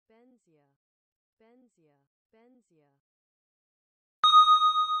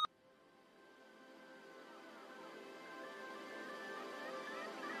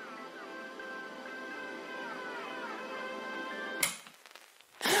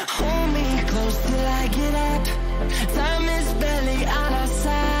Hold me close till I get up. Time is barely on our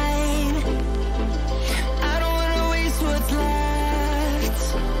side. I don't wanna waste what's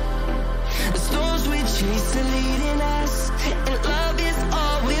left. The storms we chase are leading us, and love is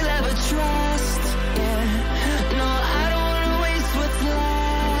all we'll ever trust. Yeah, no, I don't wanna waste what's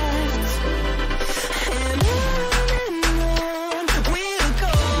left. And on we'll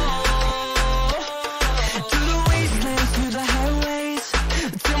go, through the wastelands, through the highways,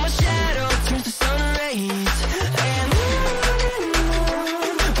 till my shadow turns to sun rays. And on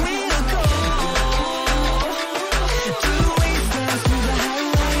we'll go, through the wastelands, through the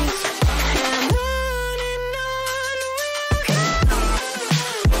highways, and on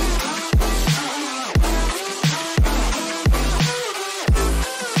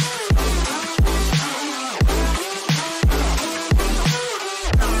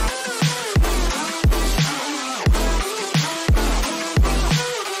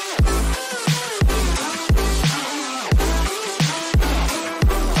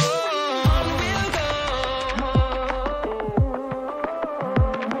we'll go.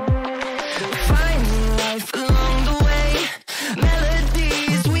 Finding life along the way,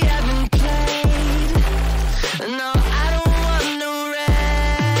 melodies we haven't played. No, I don't want no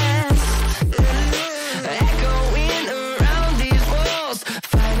rest. Echoing around these walls,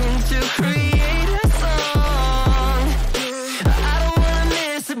 fighting to create a song. I don't wanna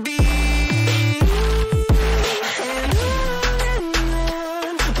miss a beat. And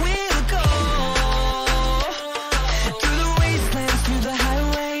on we'll go, through the wastelands, through the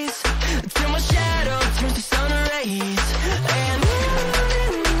highways, till my shadow turns to sun rays. And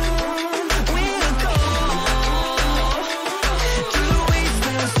on we'll go, through the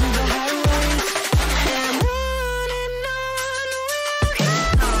wastelands, through the highways, and on we'll go.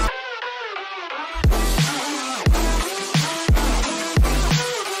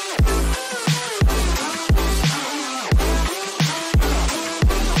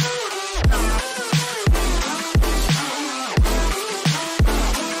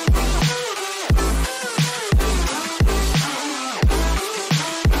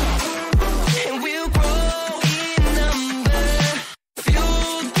 And we'll grow in number,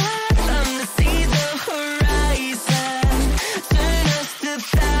 fueled by them to see the horizon, turn us to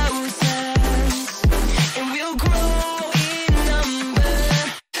thousands. And we'll grow in number,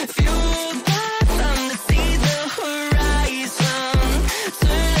 fueled by them to see the horizon,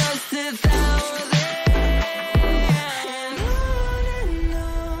 turn us to thousands. And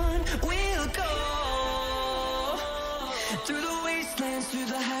on we'll go, through the wastelands, through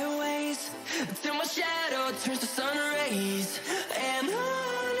the highways, till my shadow turns to sun rays. And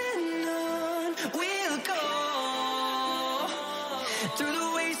on we'll go, through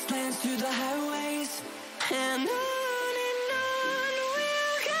the wastelands, through the highways, and on we'll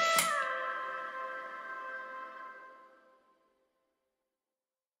go.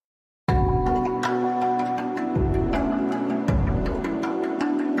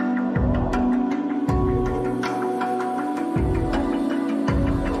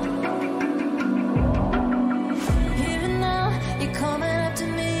 Even now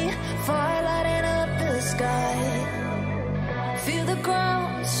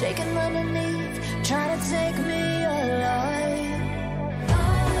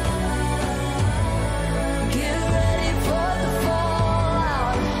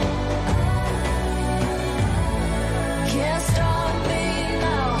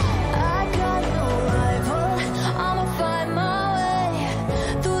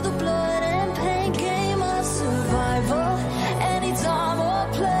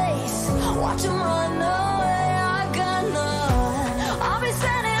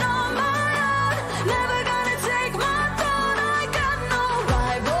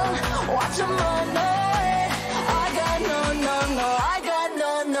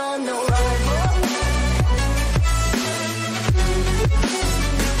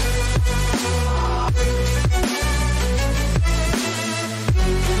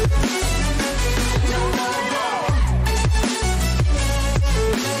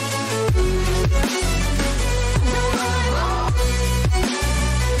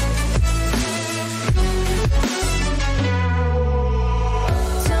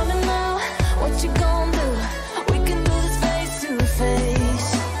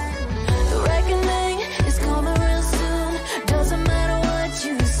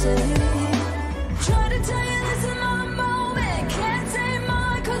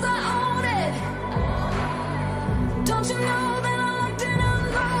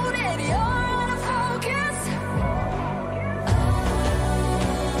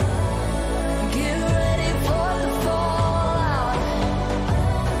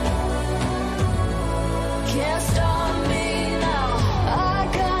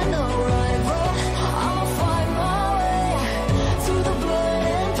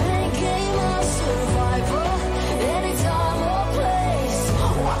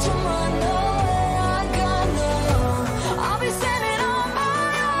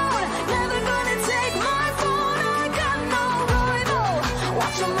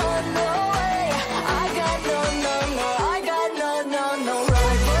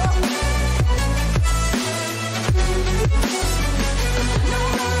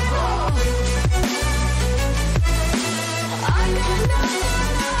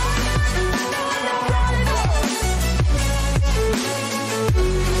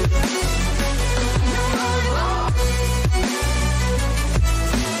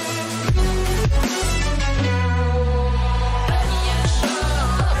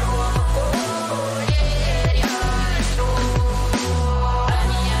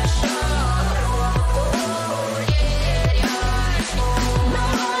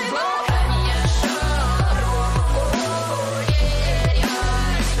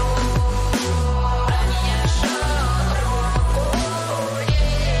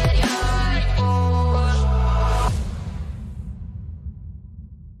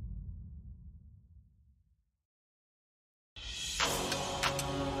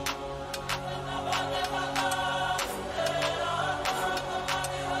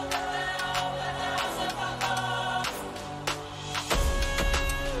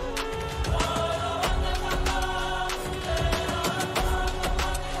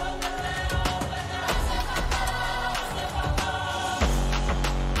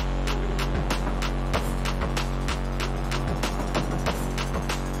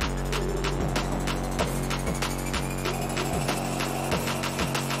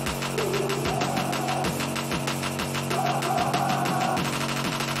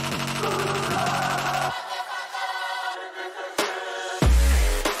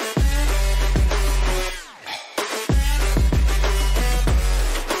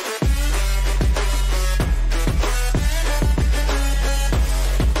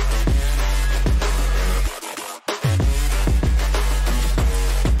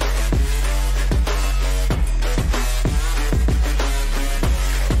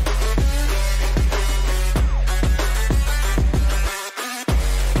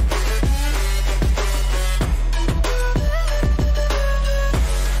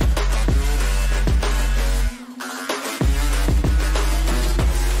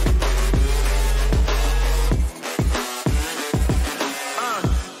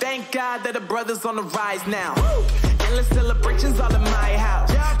God that the brothers on the rise now. Endless celebrations all in my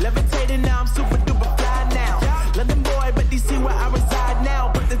house. Levitating now, I'm super duper fly now. London boy, but DC where I reside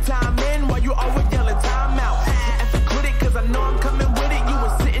now.